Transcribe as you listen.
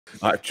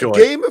Joy.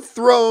 Game of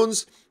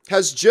Thrones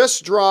has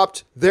just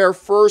dropped their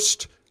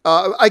first,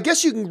 I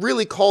guess you can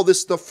really call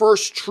this the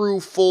first true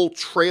full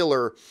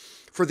trailer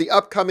for the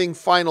upcoming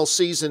final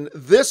season.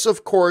 This,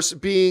 of course,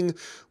 being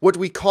what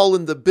we call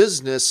in the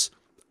business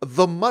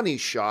the money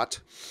shot.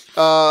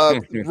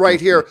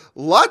 Right here.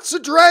 Lots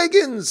of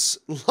dragons,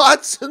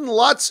 lots and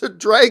lots of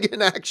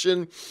dragon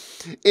action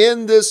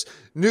in this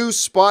new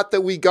spot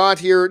that we got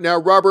here. Now,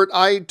 Robert,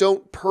 I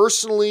don't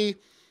personally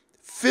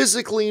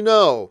physically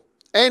know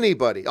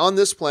anybody on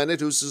this planet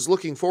who's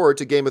looking forward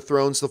to Game of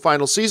Thrones, the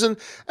final season,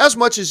 as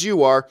much as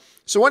you are.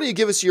 So why don't you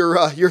give us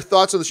your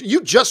thoughts on this?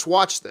 You just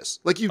watched this.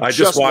 Like, I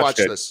just watched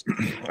this.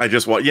 I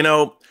just watched. You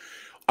know,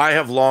 I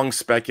have long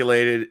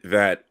speculated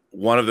that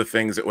one of the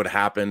things that would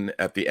happen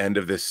at the end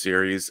of this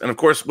series, and of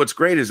course, what's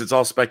great is it's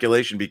all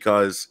speculation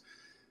because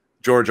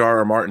George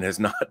R.R. Martin has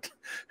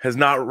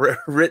not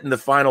written the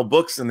final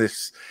books in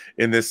this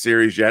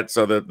series yet.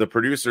 So the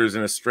producers,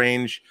 in a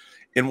strange,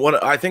 in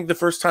what I think the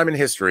first time in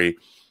history,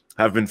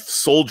 have been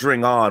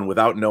soldiering on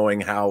without knowing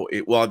how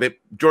it. Well,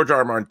 George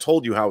R.R. Martin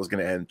told you how it was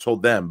going to end,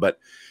 told them, but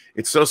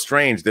it's so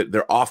strange that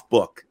they're off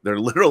book. They're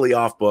literally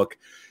off book.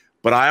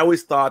 But I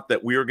always thought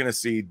that we were going to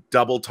see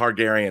double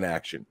Targaryen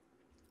action.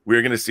 We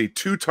were going to see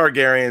 2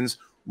 Targaryens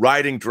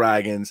riding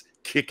dragons,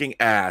 kicking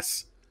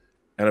ass.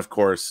 And of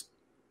course,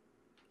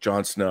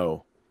 Jon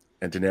Snow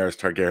and Daenerys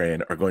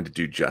Targaryen are going to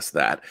do just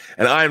that.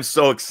 And I am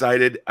so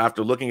excited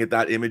after looking at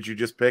that image you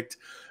just picked.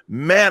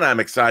 Man, I'm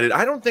excited.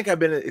 I don't think I've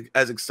been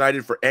as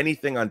excited for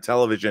anything on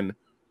television,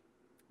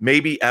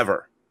 maybe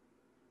ever.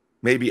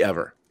 Maybe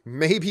ever.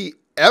 Maybe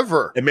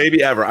ever. And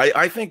maybe ever.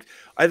 I think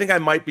I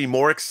might be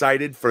more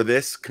excited for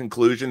this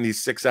conclusion,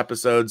 these 6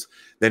 episodes,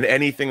 than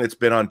anything that's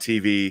been on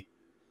TV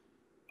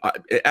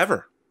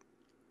ever.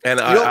 And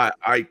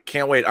I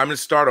can't wait. I'm going to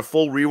start a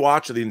full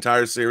rewatch of the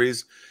entire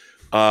series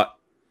in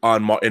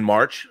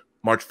March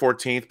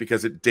 14th,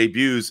 because it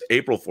debuts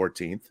April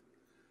 14th.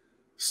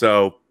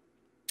 So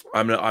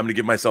I'm gonna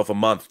give myself a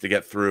month to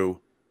get through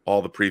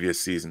all the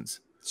previous seasons.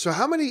 So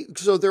how many?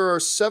 So there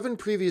are 7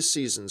 previous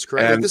seasons,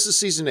 correct? Like, this is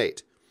season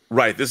 8.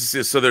 Right.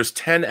 So there's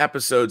 10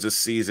 episodes a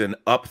season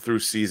up through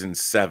season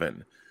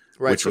 7.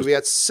 Right. So we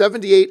had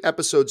 78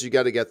 episodes you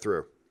got to get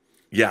through.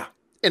 Yeah.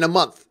 In a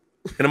month.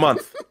 And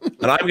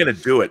I'm gonna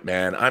do it,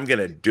 man. I'm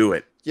gonna do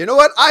it. You know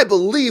what? I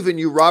believe in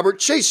you, Robert.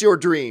 Chase your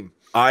dream.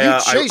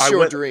 Chase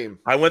your dream.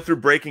 I went through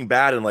Breaking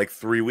Bad in like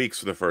 3 weeks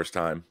for the first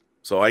time,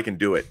 so I can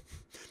do it.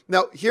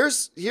 Now,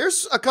 here's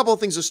a couple of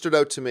things that stood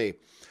out to me.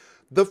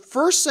 The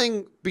first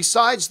thing,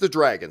 besides the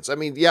dragons, I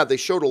mean, yeah, they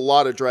showed a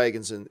lot of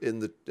dragons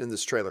in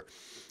this trailer,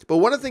 but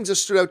one of the things that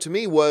stood out to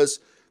me was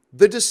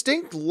the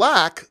distinct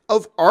lack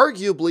of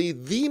arguably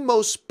the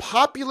most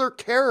popular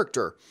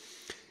character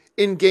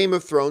in Game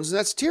of Thrones, and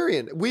that's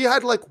Tyrion. We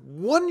had like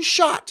one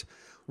shot,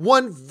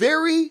 one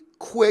very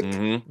quick,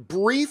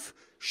 brief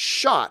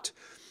shot.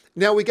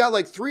 Now we got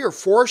like 3 or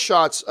 4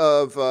 shots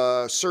of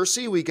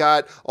Cersei. We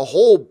got a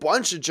whole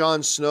bunch of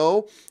Jon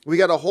Snow. We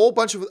got a whole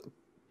bunch of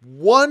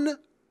one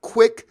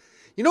quick.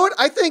 You know what?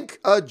 I think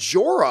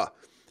Jorah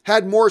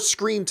had more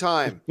screen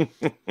time.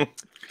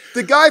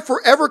 The guy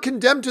forever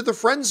condemned to the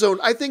friend zone.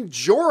 I think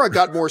Jorah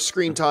got more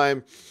screen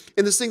time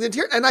in this thing than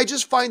Tyrion, and I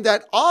just find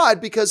that odd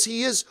because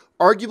he is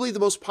arguably the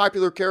most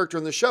popular character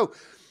in the show.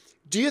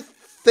 Do you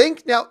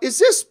think now, does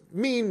this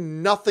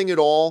mean nothing at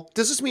all?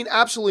 Does this mean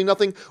absolutely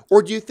nothing?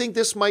 Or do you think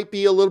this might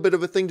be a little bit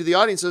of a thing to the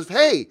audience of,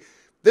 hey,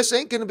 this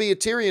ain't going to be a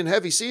Tyrion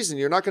heavy season.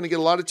 You're not going to get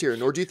a lot of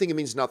Tyrion. Or do you think it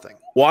means nothing?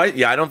 Well,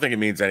 I don't think it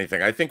means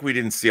anything. I think we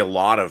didn't see a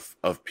lot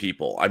of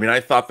people. I mean, I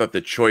thought that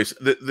the choice,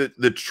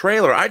 the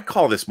trailer, I'd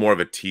call this more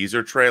of a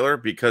teaser trailer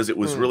because it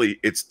was really,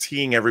 it's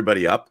teeing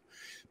everybody up.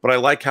 But I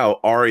like how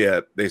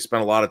Arya, they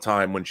spent a lot of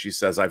time when she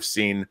says, I've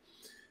seen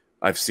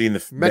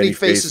the many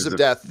faces of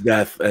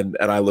death, and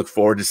I look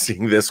forward to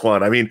seeing this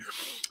one. I mean,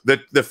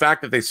 the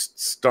fact that they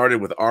started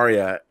with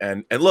Arya,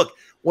 and look,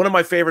 one of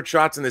my favorite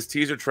shots in this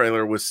teaser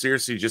trailer was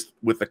Cersei just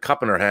with the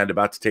cup in her hand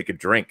about to take a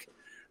drink,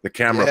 the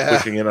camera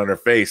pushing in on her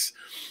face.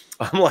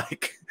 I'm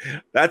like,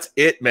 that's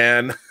it,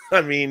 man.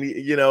 I mean,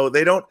 you know,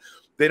 they don't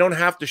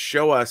have to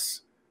show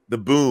us the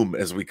boom,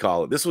 as we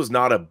call it. This was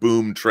not a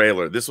boom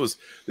trailer. This was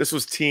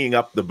teeing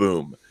up the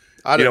boom.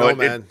 I don't know,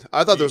 man.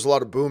 I thought there was a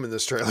lot of boom in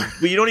this trailer.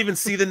 But you don't even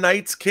see the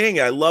Night's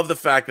King. I love the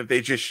fact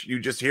that you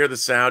just hear the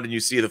sound and you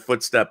see the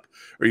footstep,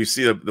 or you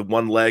see the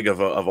one leg of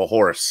a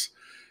horse.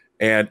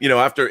 And you know,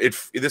 after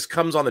this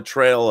comes on the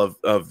trail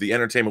of the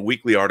Entertainment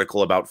Weekly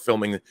article about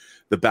filming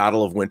the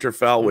Battle of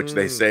Winterfell, which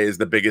they say is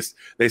the biggest.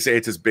 They say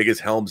it's as big as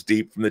Helm's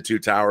Deep from the Two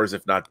Towers,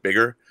 if not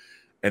bigger.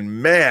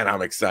 And man,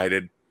 I'm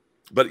excited.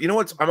 But you know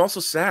what? I'm also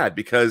sad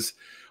because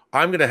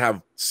I'm going to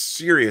have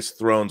serious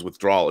Thrones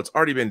withdrawal. It's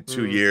already been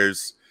 2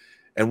 years.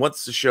 And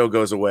once the show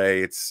goes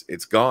away,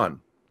 it's gone.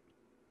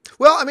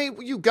 Well, I mean,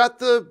 you got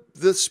the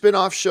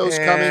spin-off shows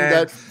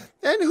coming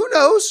and who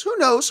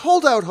knows?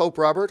 Hold out hope,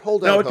 Robert.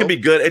 Hold out hope. No, it can be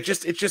good. It's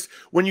just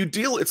when you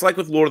deal, it's like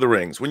with Lord of the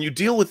Rings. When you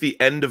deal with the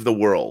end of the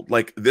world,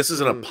 like this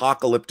is an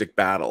apocalyptic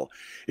battle.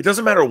 It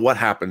doesn't matter what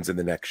happens in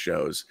the next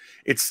shows.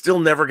 It's still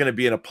never going to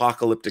be an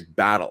apocalyptic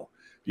battle.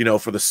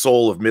 for the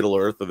soul of Middle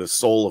Earth or the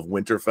soul of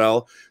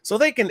Winterfell. So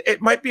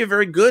it might be a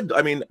very good,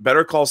 I mean,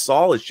 Better Call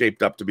Saul is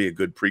shaped up to be a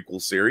good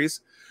prequel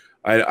series.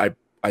 I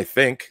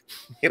think,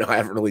 I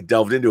haven't really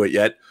delved into it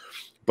yet,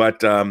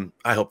 but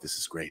I hope this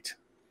is great.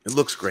 It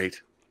looks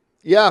great.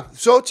 Yeah.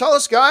 So tell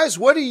us, guys,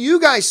 what do you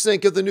guys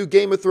think of the new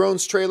Game of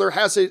Thrones trailer?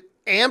 Has it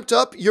amped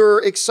up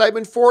your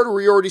excitement for it, or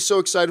were you already so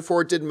excited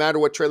for it? Didn't matter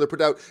what trailer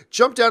put out.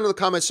 Jump down to the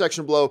comment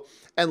section below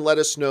and let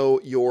us know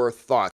your thoughts.